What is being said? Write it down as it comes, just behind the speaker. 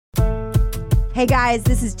Hey guys,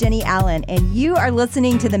 this is Jenny Allen, and you are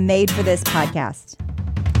listening to the Made for This podcast.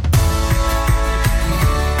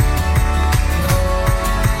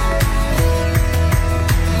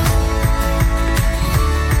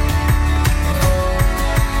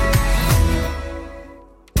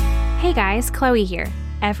 Hey guys, Chloe here.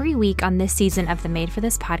 Every week on this season of the Made for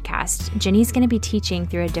This podcast, Jenny's going to be teaching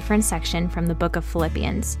through a different section from the book of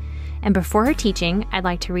Philippians. And before her teaching, I'd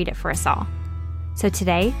like to read it for us all. So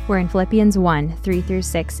today, we're in Philippians 1,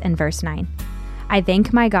 3-6, and verse 9. I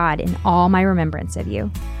thank my God in all my remembrance of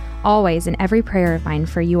you, always in every prayer of mine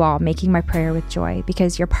for you all, making my prayer with joy,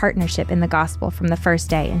 because your partnership in the gospel from the first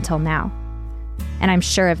day until now. And I'm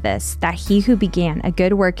sure of this, that he who began a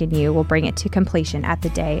good work in you will bring it to completion at the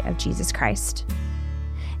day of Jesus Christ.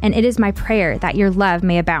 And it is my prayer that your love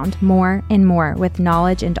may abound more and more with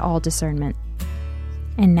knowledge and all discernment.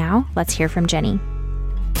 And now, let's hear from Jenny.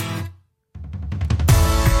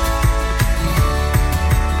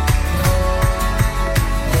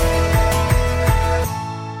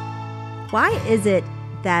 Why is it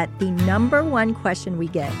that the number one question we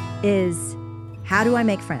get is, how do I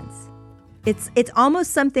make friends? It's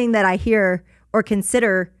almost something that I hear or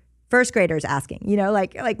consider first graders asking,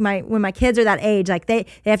 when my kids are that age, like they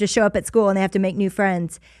have to show up at school and they have to make new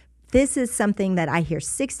friends. This is something that I hear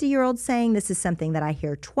 60-year-olds saying. This is something that I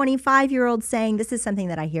hear 25-year-olds saying. This is something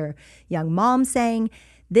that I hear young moms saying.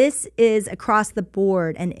 This is across the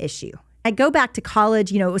board an issue. I go back to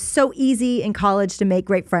college, it was so easy in college to make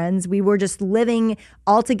great friends. We were just living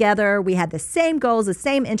all together. We had the same goals, the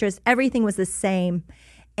same interests. Everything was the same.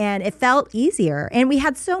 And it felt easier. And we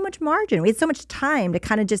had so much margin. We had so much time to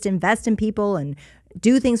kind of just invest in people and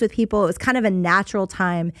do things with people. It was kind of a natural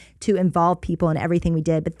time to involve people in everything we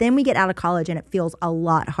did. But then we get out of college and it feels a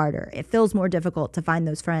lot harder. It feels more difficult to find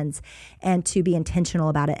those friends and to be intentional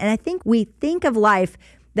about it. And I think we think of life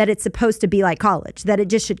that it's supposed to be like college, that it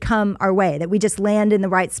just should come our way, that we just land in the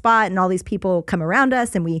right spot and all these people come around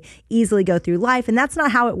us and we easily go through life. And that's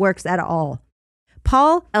not how it works at all.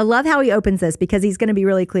 Paul, I love how he opens this because he's going to be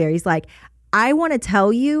really clear. He's like, I want to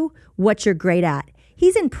tell you what you're great at.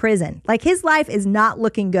 He's in prison. Like, his life is not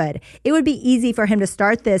looking good. It would be easy for him to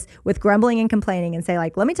start this with grumbling and complaining and say,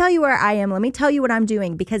 like, let me tell you where I am. Let me tell you what I'm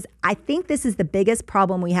doing, because I think this is the biggest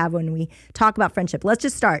problem we have when we talk about friendship. Let's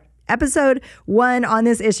just start. Episode 1 on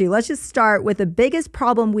this issue. Let's just start with the biggest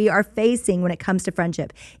problem we are facing when it comes to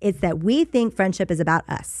friendship. It's that we think friendship is about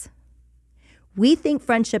us. We think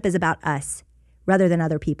friendship is about us rather than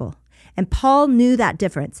other people. And Paul knew that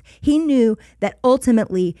difference. He knew that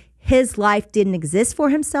ultimately his life didn't exist for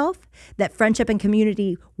himself, that friendship and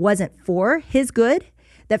community wasn't for his good,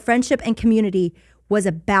 that friendship and community was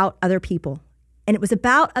about other people. And it was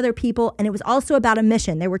about other people, and it was also about a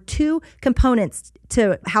mission. There were two components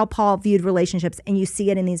to how Paul viewed relationships, and you see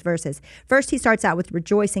it in these verses. First, he starts out with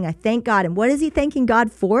rejoicing. I thank God. And what is he thanking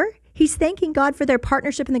God for? He's thanking God for their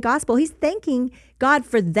partnership in the gospel. He's thanking God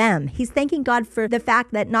for them. He's thanking God for the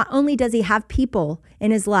fact that not only does he have people in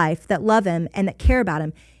his life that love him and that care about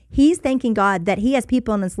him, he's thanking God that he has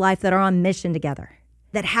people in his life that are on mission together,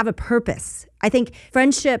 that have a purpose. I think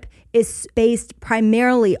friendship is based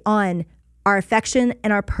primarily on our affection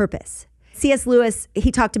and our purpose. C.S. Lewis,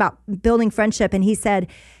 he talked about building friendship, and he said,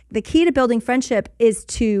 the key to building friendship is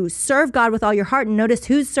to serve God with all your heart, and notice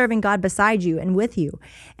who's serving God beside you and with you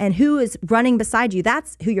and who is running beside you.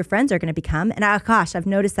 That's who your friends are going to become. And I've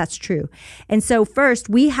noticed that's true. And so first,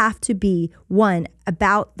 we have to be, 1,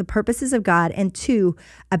 about the purposes of God, and 2,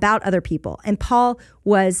 about other people. And Paul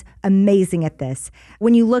was amazing at this.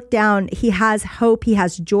 When you look down, he has hope, he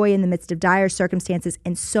has joy in the midst of dire circumstances.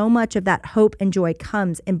 And so much of that hope and joy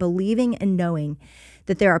comes in believing and knowing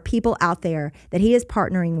that there are people out there that he is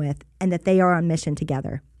partnering with and that they are on mission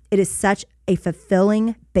together. It is such a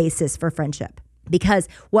fulfilling basis for friendship, because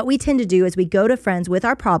what we tend to do is we go to friends with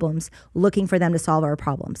our problems looking for them to solve our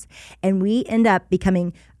problems. And we end up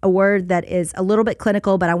becoming a word that is a little bit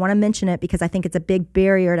clinical, but I want to mention it because I think it's a big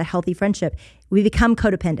barrier to healthy friendship. We become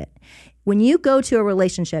codependent. When you go to a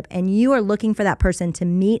relationship and you are looking for that person to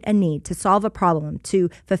meet a need, to solve a problem, to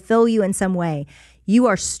fulfill you in some way, you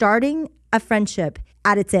are starting a friendship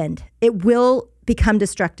at its end. It will become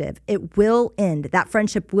destructive. It will end. That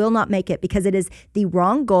friendship will not make it because it is the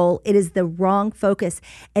wrong goal. It is the wrong focus.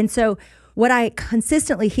 And so what I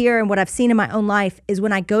consistently hear and what I've seen in my own life is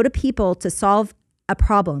when I go to people to solve a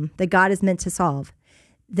problem that God is meant to solve,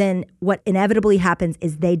 then what inevitably happens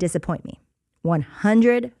is they disappoint me.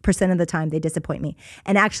 100% of the time they disappoint me.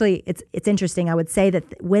 And actually, it's interesting. I would say that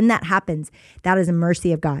when that happens, that is a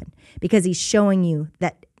mercy of God, because he's showing you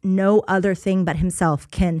that no other thing but himself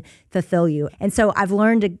can fulfill you. And so I've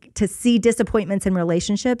learned to see disappointments in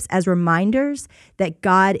relationships as reminders that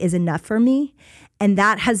God is enough for me. And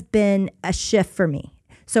that has been a shift for me.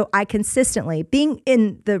 So I consistently, being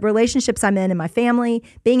in the relationships I'm in my family,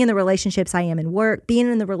 being in the relationships I am in work, being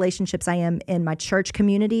in the relationships I am in my church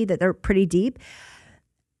community, that they're pretty deep,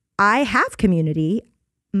 I have community.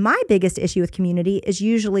 My biggest issue with community is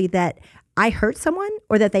usually that I hurt someone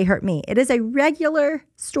or that they hurt me. It is a regular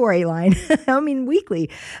storyline. I mean, weekly.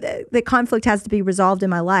 The conflict has to be resolved in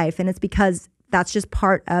my life, and it's because that's just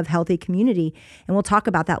part of healthy community. And we'll talk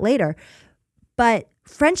about that later. But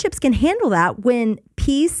friendships can handle that when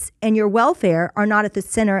peace and your welfare are not at the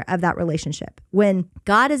center of that relationship. When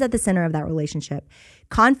God is at the center of that relationship,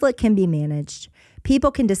 conflict can be managed. People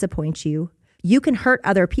can disappoint you. You can hurt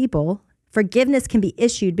other people. Forgiveness can be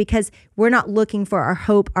issued because we're not looking for our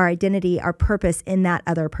hope, our identity, our purpose in that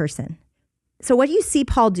other person. So what you see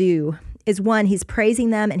Paul do is, one, he's praising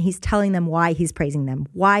them and he's telling them why he's praising them.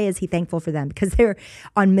 Why is he thankful for them? Because they're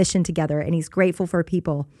on mission together, and he's grateful for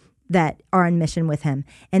people that are on mission with him.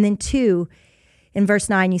 And then 2, in verse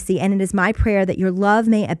 9, you see, and it is my prayer that your love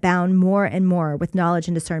may abound more and more with knowledge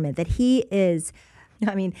and discernment, that he is,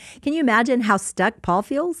 I mean, can you imagine how stuck Paul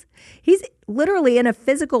feels? He's literally in a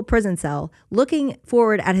physical prison cell, looking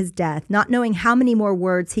forward at his death, not knowing how many more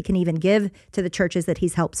words he can even give to the churches that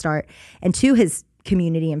he's helped start and to his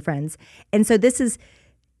community and friends. And so this is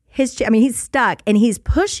he's stuck and he's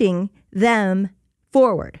pushing them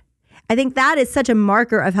forward. I think that is such a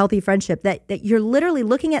marker of healthy friendship, that you're literally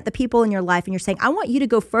looking at the people in your life and you're saying, I want you to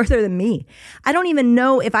go further than me. I don't even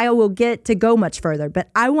know if I will get to go much further, but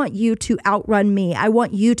I want you to outrun me. I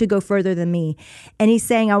want you to go further than me. And he's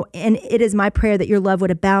saying, and it is my prayer that your love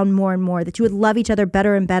would abound more and more, that you would love each other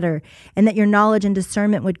better and better, and that your knowledge and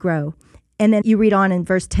discernment would grow. And then you read on in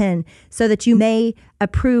verse 10, so that you may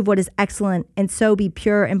approve what is excellent and so be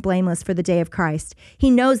pure and blameless for the day of Christ. He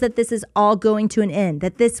knows that this is all going to an end,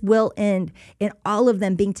 that this will end in all of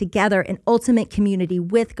them being together in ultimate community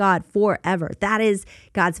with God forever. That is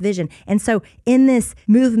God's vision. And so in this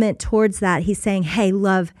movement towards that, he's saying, hey,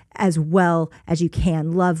 love as well as you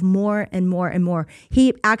can. Love more and more and more.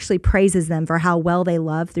 He actually praises them for how well they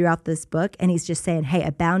love throughout this book. And he's just saying, hey,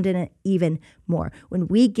 abound in it even more. When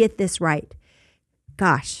we get this right,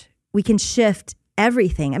 gosh, we can shift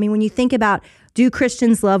everything. I mean, when you think about, do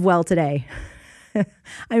Christians love well today?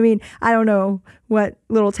 I mean, I don't know what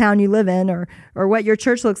little town you live in or what your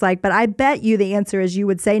church looks like, but I bet you the answer is you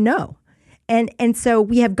would say no. And so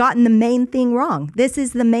we have gotten the main thing wrong. This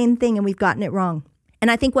is the main thing, and we've gotten it wrong.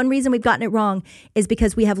 And I think one reason we've gotten it wrong is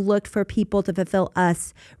because we have looked for people to fulfill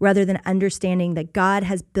us rather than understanding that God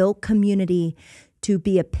has built community to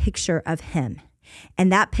be a picture of him.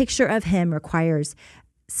 And that picture of him requires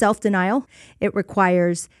self-denial. It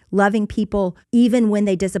requires loving people even when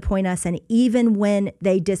they disappoint us, and even when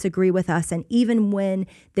they disagree with us, and even when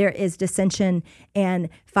there is dissension and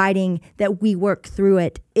fighting, that we work through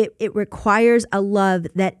it. It requires a love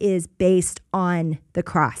that is based on the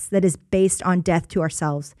cross, that is based on death to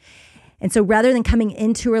ourselves. And so rather than coming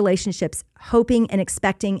into relationships hoping and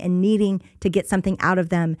expecting and needing to get something out of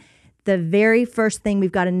them, the very first thing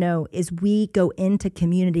we've got to know is we go into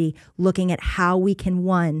community looking at how we can,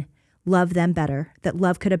 1, love them better, that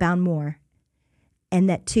love could abound more, and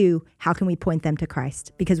that 2, how can we point them to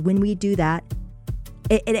Christ? Because when we do that,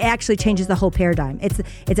 it actually changes the whole paradigm. It's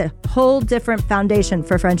a whole different foundation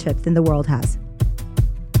for friendship than the world has.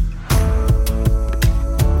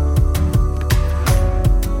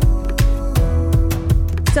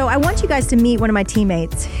 So I want you guys to meet one of my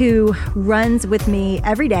teammates who runs with me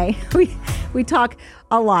every day. We talk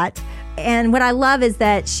a lot. And what I love is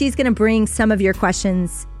that she's going to bring some of your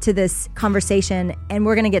questions to this conversation, and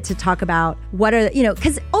we're going to get to talk about what are,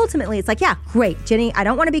 because ultimately it's like, yeah, great, Jenny, I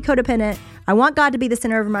don't want to be codependent. I want God to be the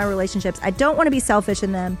center of my relationships. I don't want to be selfish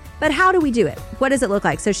in them. But how do we do it? What does it look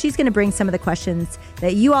like? So she's going to bring some of the questions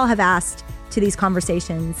that you all have asked to these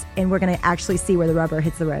conversations, and we're going to actually see where the rubber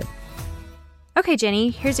hits the road. Okay, Jenny,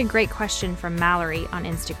 here's a great question from Mallory on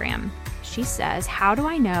Instagram. She says, how do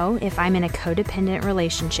I know if I'm in a codependent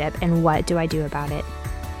relationship, and what do I do about it?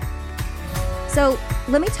 So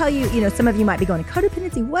let me tell you, some of you might be going,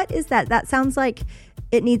 codependency, what is that? That sounds like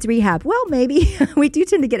it needs rehab. Well, maybe. We do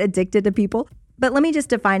tend to get addicted to people. But let me just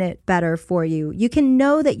define it better for you. You can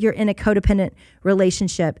know that you're in a codependent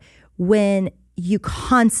relationship when you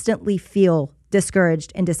constantly feel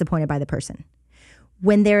discouraged and disappointed by the person.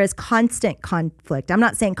 When there is constant conflict. I'm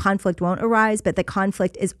not saying conflict won't arise, but the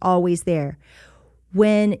conflict is always there.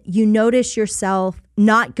 When you notice yourself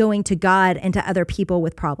not going to God and to other people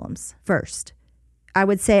with problems first. I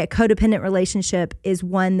would say a codependent relationship is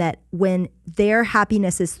one that when their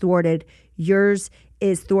happiness is thwarted, yours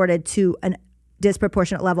is thwarted to an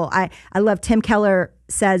disproportionate level. I love Tim Keller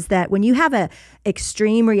says that when you have a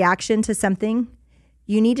extreme reaction to something,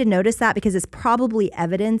 you need to notice that because it's probably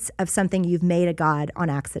evidence of something you've made a god on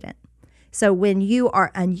accident. So when you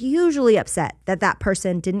are unusually upset that that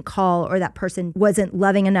person didn't call or that person wasn't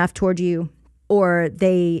loving enough toward you or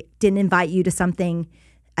they didn't invite you to something,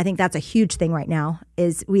 I think that's a huge thing right now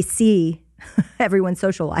is we see everyone's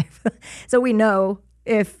social life. So we know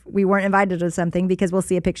if we weren't invited to something because we'll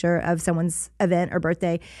see a picture of someone's event or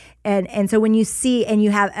birthday. And so when you see and you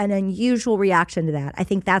have an unusual reaction to that, I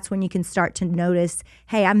think that's when you can start to notice,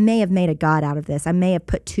 hey, I may have made a god out of this. I may have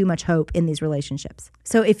put too much hope in these relationships.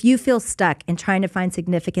 So if you feel stuck in trying to find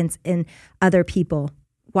significance in other people,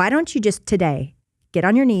 why don't you just today get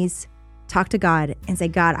on your knees, talk to God and say,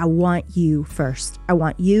 God, I want you first. I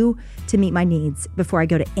want you to meet my needs before I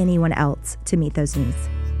go to anyone else to meet those needs.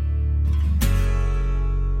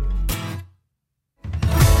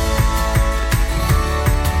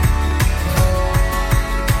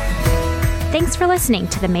 Thanks for listening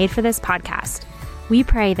to the Made for This podcast. We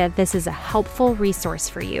pray that this is a helpful resource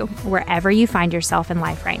for you wherever you find yourself in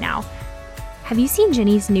life right now. Have you seen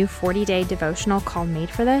Jenny's new 40-day devotional called Made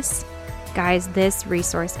for This? Guys, this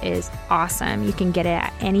resource is awesome. You can get it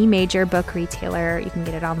at any major book retailer. You can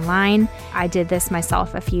get it online. I did this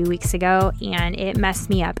myself a few weeks ago, and it messed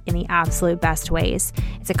me up in the absolute best ways.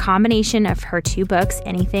 It's a combination of her two books,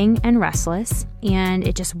 Anything and Restless, and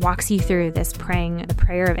it just walks you through this praying, the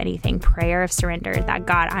prayer of anything, prayer of surrender, that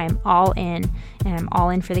God, I am all in, and I'm all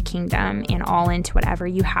in for the kingdom and all into whatever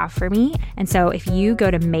you have for me. And so if you go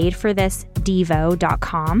to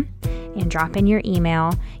madefordhisdevo.com and drop in your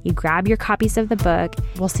email, you grab your copies of the book,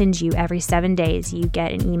 we'll send you every 7 days. You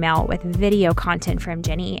get an email with video content from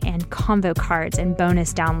Jenny and convo cards and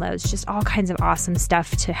bonus downloads, just all kinds of awesome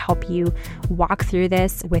stuff to help you walk through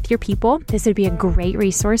this with your people. This would be a great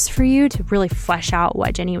resource for you to really flesh out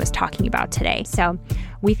what Jenny was talking about today. So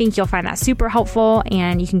we think you'll find that super helpful,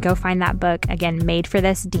 and you can go find that book, again,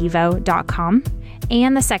 madefordhisdevo.com.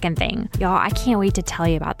 And the second thing, y'all, I can't wait to tell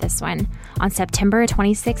you about this one. On September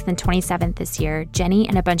 26th and 27th this year, Jenny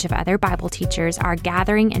and a bunch of other Bible teachers are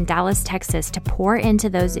gathering in Dallas, Texas to pour into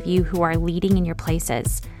those of you who are leading in your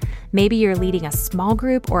places. Maybe you're leading a small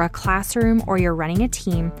group or a classroom, or you're running a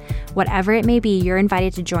team. Whatever it may be, you're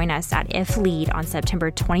invited to join us at If Lead on September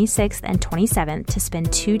 26th and 27th to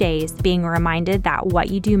spend 2 days being reminded that what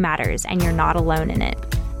you do matters and you're not alone in it.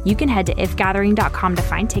 You can head to ifgathering.com to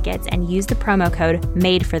find tickets and use the promo code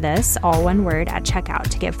MADEFORTHIS, all one word, at checkout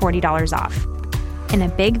to get $40 off. And a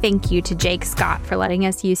big thank you to Jake Scott for letting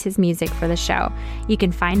us use his music for the show. You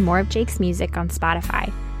can find more of Jake's music on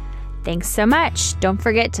Spotify. Thanks so much. Don't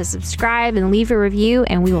forget to subscribe and leave a review,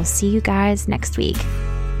 and we will see you guys next week.